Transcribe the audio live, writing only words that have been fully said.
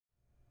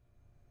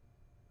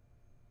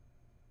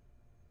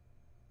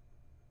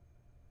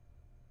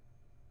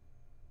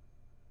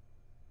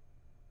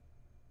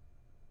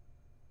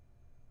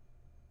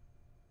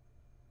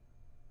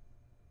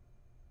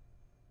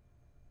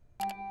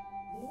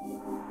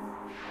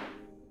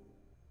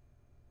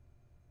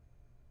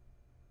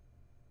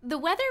The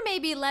weather may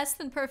be less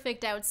than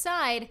perfect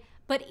outside,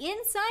 but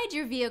inside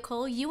your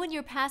vehicle, you and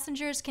your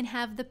passengers can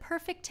have the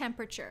perfect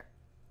temperature.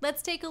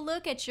 Let's take a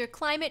look at your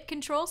climate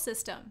control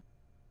system.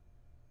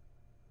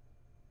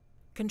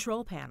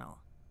 Control panel.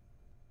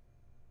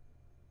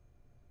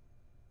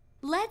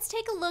 Let's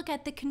take a look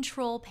at the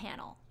control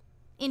panel.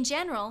 In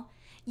general,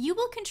 you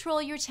will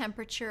control your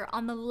temperature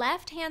on the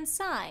left-hand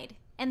side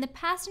and the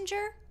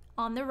passenger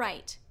on the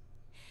right.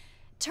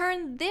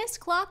 Turn this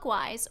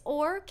clockwise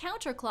or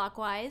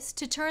counterclockwise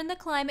to turn the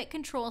climate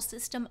control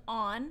system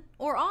on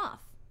or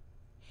off.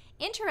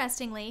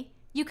 Interestingly,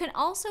 you can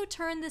also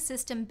turn the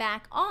system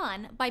back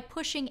on by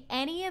pushing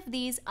any of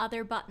these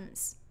other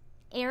buttons: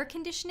 air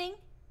conditioning,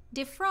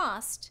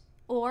 defrost,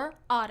 or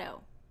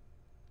auto.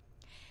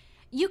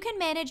 You can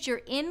manage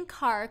your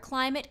in-car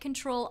climate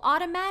control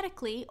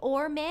automatically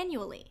or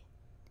manually.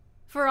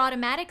 For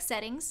automatic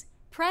settings,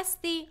 press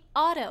the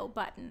Auto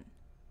button.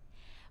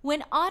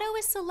 When Auto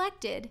is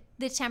selected,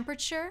 the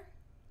temperature,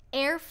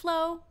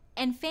 airflow,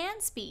 and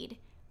fan speed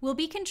will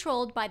be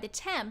controlled by the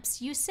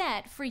temps you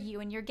set for you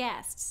and your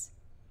guests.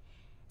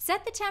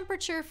 Set the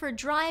temperature for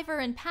driver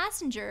and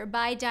passenger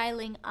by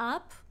dialing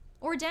up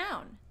or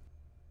down.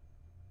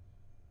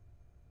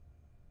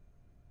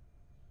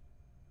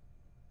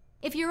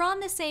 If you're on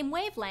the same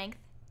wavelength,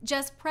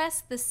 just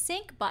press the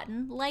sync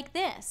button like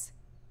this,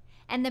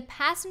 and the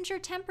passenger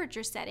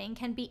temperature setting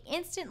can be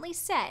instantly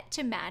set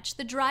to match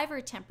the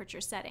driver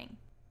temperature setting.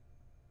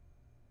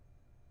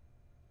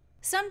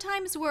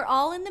 Sometimes we're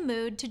all in the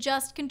mood to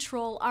just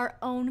control our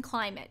own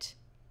climate.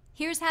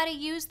 Here's how to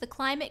use the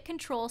climate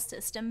control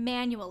system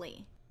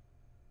manually.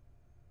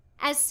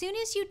 As soon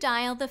as you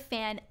dial the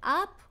fan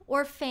up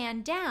or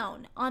fan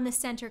down on the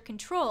center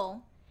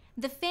control,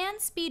 the fan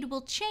speed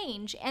will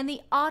change and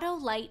the auto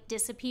light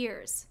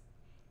disappears.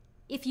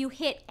 If you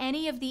hit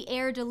any of the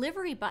air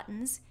delivery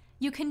buttons,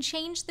 you can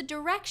change the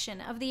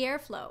direction of the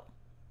airflow.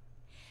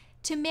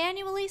 To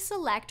manually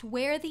select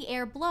where the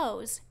air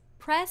blows,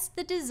 press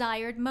the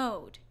desired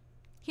mode.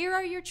 Here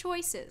are your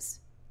choices: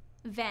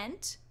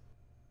 vent,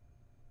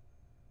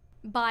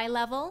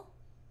 bi-level,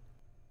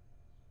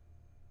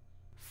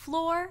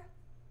 floor,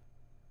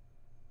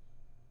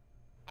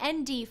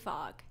 and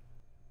defog.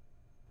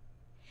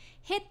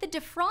 Hit the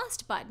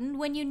defrost button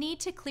when you need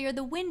to clear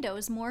the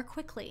windows more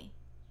quickly.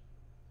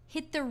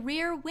 Hit the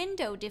rear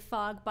window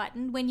defog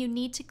button when you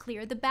need to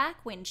clear the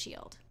back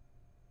windshield.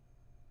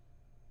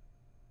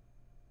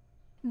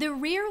 The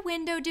rear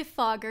window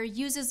defogger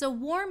uses a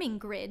warming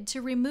grid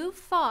to remove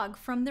fog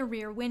from the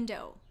rear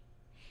window.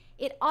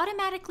 It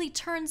automatically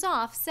turns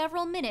off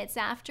several minutes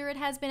after it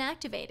has been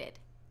activated.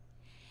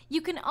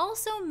 You can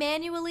also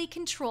manually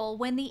control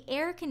when the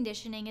air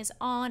conditioning is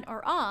on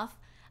or off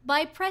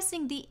by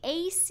pressing the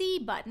AC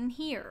button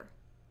here.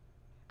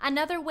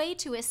 Another way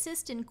to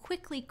assist in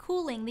quickly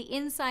cooling the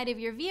inside of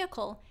your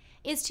vehicle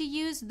is to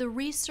use the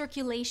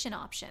recirculation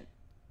option.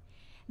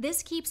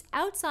 This keeps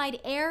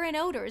outside air and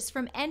odors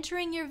from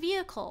entering your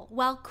vehicle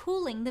while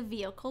cooling the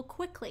vehicle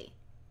quickly.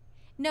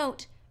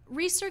 Note,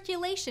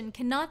 recirculation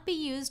cannot be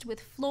used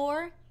with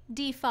floor,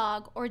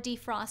 defog, or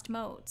defrost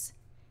modes.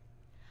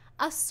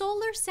 A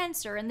solar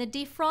sensor in the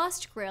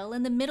defrost grill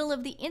in the middle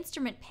of the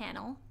instrument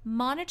panel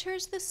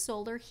monitors the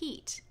solar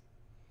heat.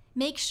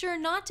 Make sure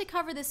not to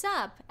cover this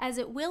up, as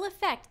it will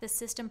affect the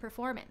system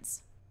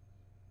performance.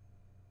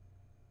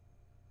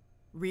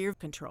 Rear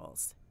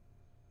controls.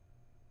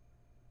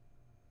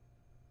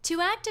 To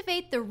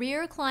activate the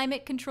rear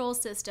climate control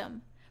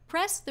system,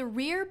 press the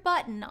rear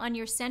button on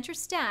your center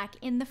stack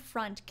in the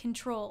front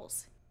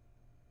controls.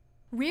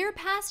 Rear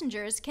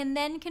passengers can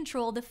then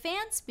control the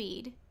fan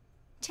speed,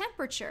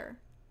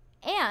 temperature,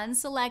 and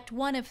select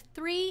one of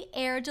 3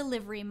 air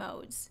delivery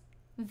modes: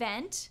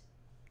 vent,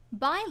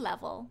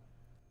 bi-level,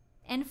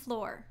 and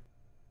floor.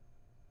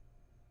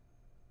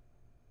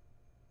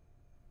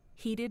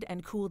 Heated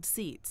and cooled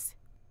seats.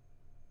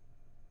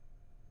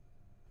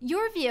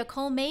 Your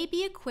vehicle may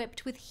be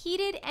equipped with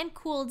heated and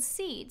cooled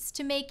seats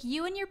to make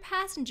you and your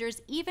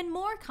passengers even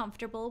more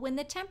comfortable when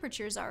the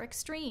temperatures are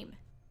extreme.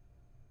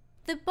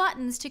 The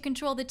buttons to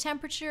control the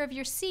temperature of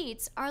your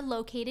seats are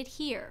located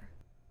here.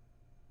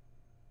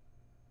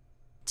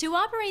 To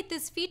operate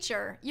this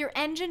feature, your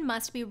engine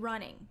must be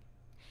running.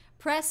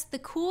 Press the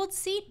cooled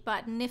seat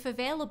button if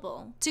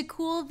available to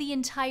cool the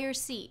entire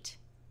seat.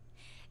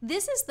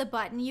 This is the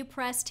button you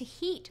press to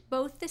heat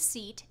both the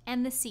seat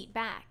and the seat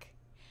back.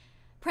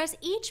 Press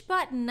each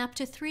button up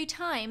to 3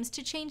 times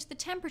to change the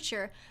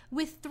temperature,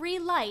 with 3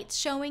 lights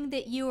showing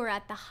that you are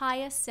at the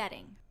highest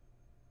setting.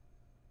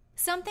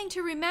 Something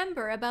to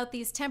remember about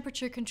these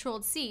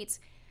temperature-controlled seats: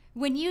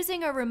 when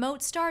using a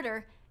remote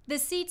starter, the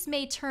seats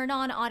may turn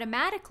on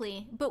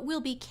automatically, but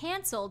will be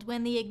canceled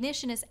when the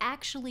ignition is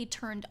actually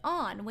turned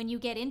on when you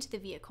get into the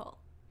vehicle.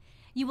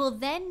 You will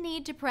then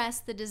need to press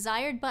the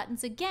desired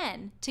buttons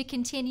again to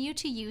continue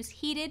to use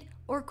heated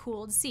or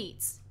cooled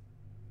seats.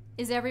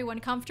 Is everyone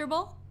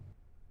comfortable?